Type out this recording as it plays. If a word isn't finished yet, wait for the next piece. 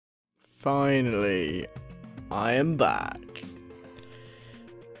Finally, I am back.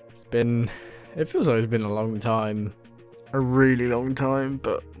 It feels like it's been a long time. A really long time,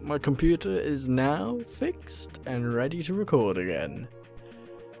 but my computer is now fixed and ready to record again.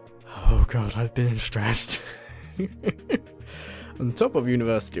 Oh god, I've been stressed. On top of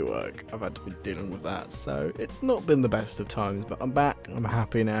university work, I've had to be dealing with that, so it's not been the best of times, but I'm back, I'm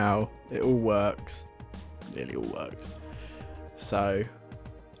happy now, it all works. Nearly all works. So,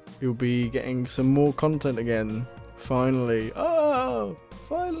 you'll be getting some more content again, finally. Oh,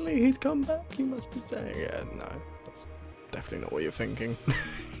 finally he's come back, he must be saying it. No, that's definitely not what you're thinking.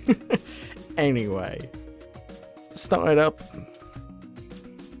 Anyway, start it up.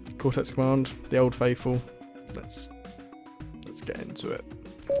 Cortex command, the old faithful. Let's get into it.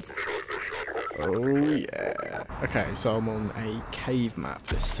 Oh yeah. Okay, so I'm on a cave map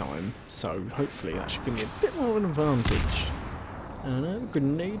this time, so hopefully that should give me a bit more of an advantage. And a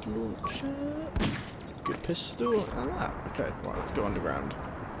grenade launcher, good pistol, and that. Okay, right, let's go underground.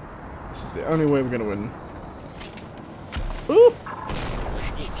 This is the only way we're gonna win. Ooh!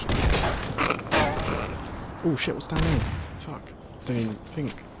 Oh shit, what's down there? Fuck, didn't even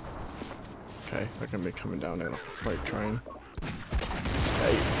think. Okay, they're gonna be coming down there like a freight train.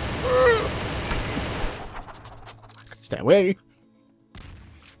 Stay away.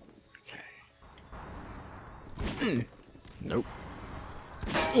 Okay. Nope.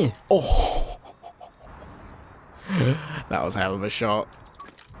 Oh, that was a hell of a shot.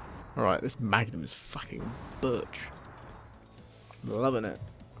 Alright, this Magnum is fucking butch. Loving it.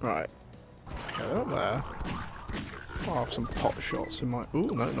 Right. Okay, they're up there. Fire off some pot shots. We might. Ooh,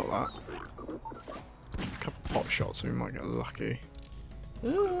 no, not that. A couple pot shots, so we might get lucky.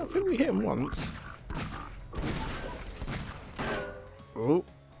 I think we hit him once. Oh.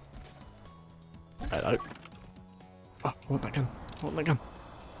 Hello. Oh, I want that gun. I want that gun.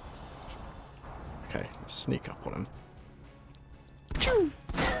 Okay, let's sneak up on him. Choo!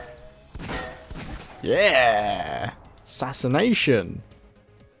 Yeah! Assassination!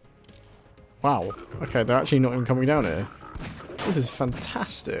 Wow. Okay, they're actually not even coming down here. This is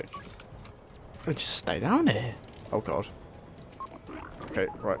fantastic. They just stay down here. Oh god. Okay,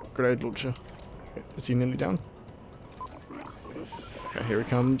 right, grenade launcher. Okay, is he nearly down? Okay, here he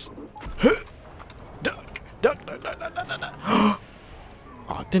comes. Duck! Duck! Duck! Duck! Duck! Duck! Duck! Oh,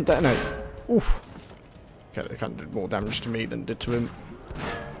 I didn't detonate. Oof. Okay, they kind of did more damage to me than did to him.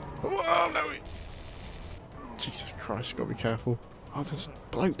 Oh no! Jesus Christ, gotta be careful. Oh, there's a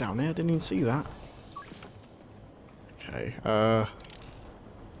bloke down there. I didn't even see that. Okay,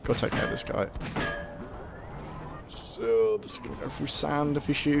 gotta take care of this guy. So this is gonna go through sand if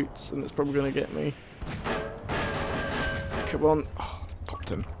he shoots, and it's probably gonna get me. Come on. Oh, popped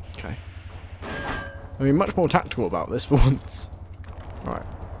him. Okay. I mean, much more tactical about this for once. Alright,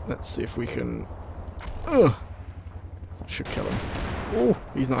 let's see if we can. Ugh! That should kill him. Oh,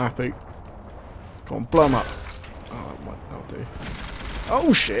 he's not happy. Come on, blow him up. Oh, that'll do.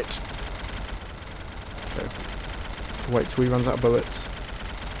 Oh shit! Okay. Wait till he runs out of bullets.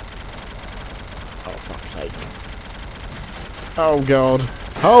 Oh, fuck's sake. Oh god.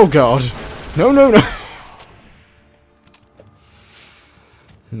 Oh god. No, no, no.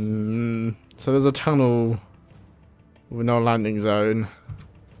 So there's a tunnel with no landing zone.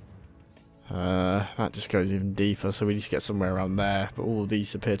 That just goes even deeper, so we need to get somewhere around there. But all of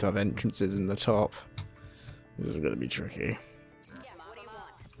these appear to have entrances in the top. This is going to be tricky.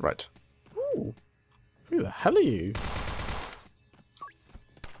 Right. Ooh. Who the hell are you?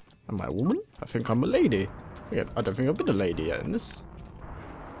 Am I a woman? I think I'm a lady. I don't think I've been a lady yet in this.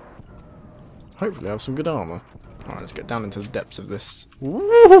 Hopefully I have some good armour. Alright, let's get down into the depths of this.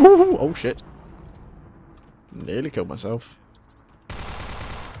 Ooh, oh shit. Nearly killed myself.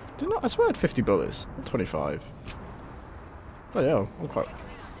 Didn't I swear I had 50 bullets, not 25. Oh yeah, I'm quite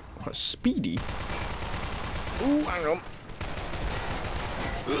speedy. Ooh, hang on.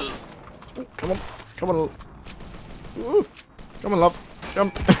 Ooh, come on. Come on. Ooh, come on, love.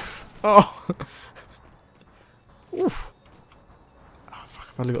 Jump. Oh. Oof. Oh, fuck,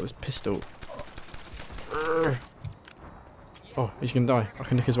 I've only got this pistol. Oh, he's gonna die. I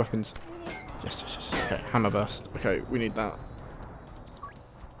can nick his weapons. Yes, yes, yes. Okay, hammer burst. Okay, we need that.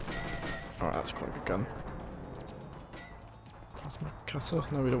 Alright, that's quite a good gun. Plasma cutter.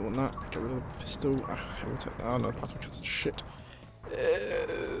 No, we don't want that. Get rid of the pistol. Okay, we'll take that. Oh no, plasma cutter. Shit.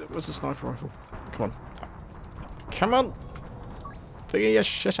 Where's the sniper rifle? Come on. Come on! Figure your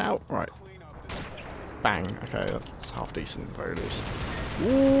shit out. Right. Bang. Okay, that's half decent at the very least.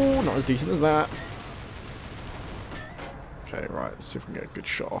 Ooh, not as decent as that. Okay, right, let's see if we can get a good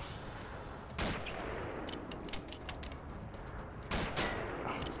shot off.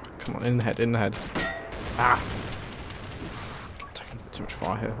 Come on, in the head, in the head. Ah! Taking too much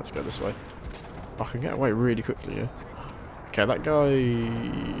fire here. Let's go this way. I can get away really quickly here. Okay, that guy...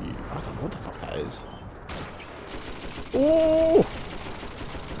 I don't know what the fuck that is. Oh!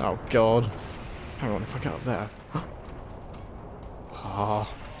 Oh, God. Hang on, if I get up there... Ha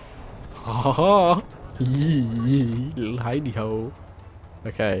ha ha! Little hidey ho.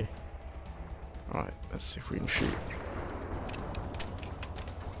 Okay. Alright, let's see if we can shoot.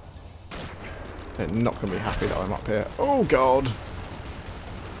 They're not going to be happy that I'm up here. Oh, God!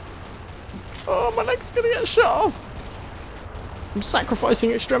 Oh, my leg's going to get shot off! I'm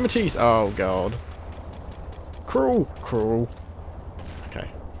sacrificing extremities! Oh, God. Cruel! Cruel. Okay.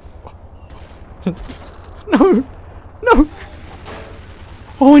 No! No!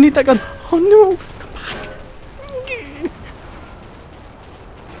 Oh, I need that gun! Oh, no! Come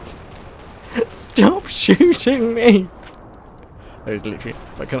back! Stop shooting me! There's literally...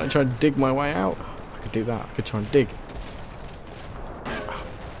 Like, can I try and dig my way out? I could do that. I could try and dig.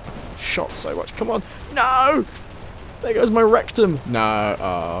 Shot so much. Come on! No! There goes my rectum! No.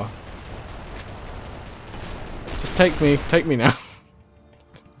 Oh. Just take me. Take me now.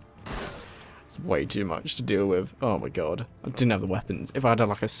 It's way too much to deal with. Oh my god. I didn't have the weapons. If I had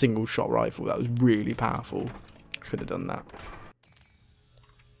like a single shot rifle that was really powerful, I could have done that.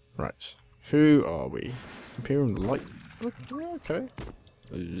 Right. Who are we? Imperial Light. Okay.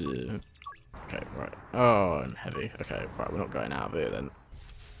 Okay, right. Oh, I'm heavy. Okay, right, we're not going out of here then.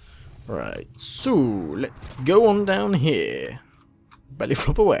 Right, so let's go on down here. Belly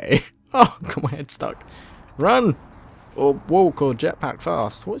flop away. Oh, got my head stuck. Run! Or walk or jetpack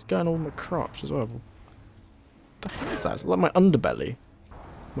fast. What's going on with my crotch as well? What the hell is that? It's like my underbelly.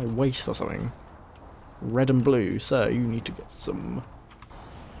 My waist or something. Red and blue. So you need to get some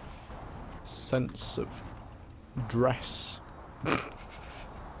sense of dress.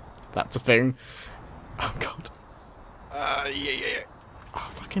 That's a thing. Oh god. Yeah.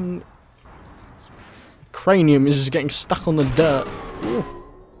 Oh, fucking cranium is just getting stuck on the dirt. Ooh.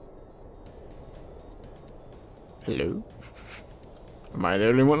 Hello? Am I the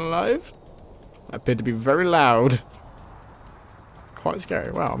only one alive? I appear to be very loud. Quite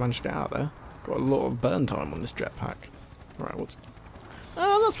scary. Wow, I managed to get out there. Got a lot of burn time on this jetpack. Right, what's...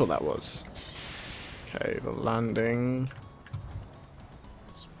 Oh, that's what that was. Okay, the landing.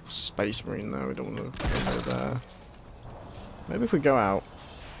 Space Marine though, we don't want to go there. Maybe if we go out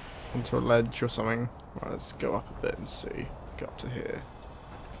onto a ledge or something. Right, let's go up a bit and see. Go up to here.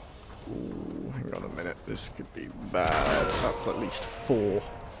 Ooh, hang on a minute. This could be bad. That's at least 4.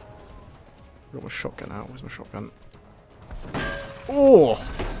 Got my shotgun out. Where's my shotgun? Oh!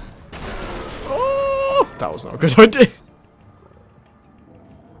 Oh! That was not a good idea.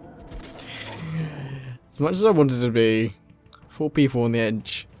 As much as I wanted to be, 4 people on the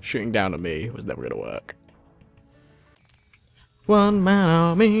edge shooting down at me was never going to work. One man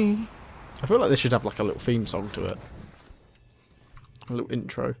army. I feel like they should have like a little theme song to it. A little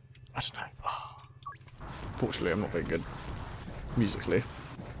intro. I don't know. Oh. Fortunately, I'm not very good musically.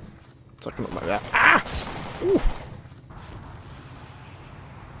 So I can look like that. Ah! Ooh.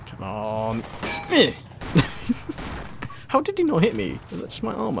 Come on. How did he not hit me? Was that just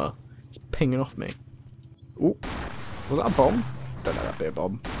my armor? Just pinging off me. Ooh. Was that a bomb? Don't know, that'd be a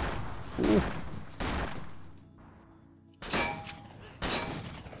bomb. Ooh.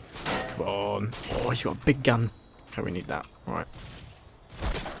 Come on. Oh, he's got a big gun. Okay, we need that. Alright.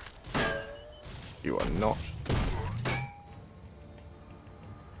 You are not.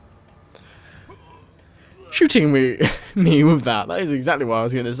 Shooting me with that. That is exactly what I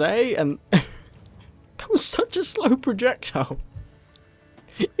was going to say. And that was such a slow projectile.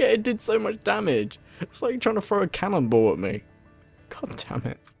 Yeah, it did so much damage. It's like trying to throw a cannonball at me. God damn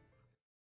it.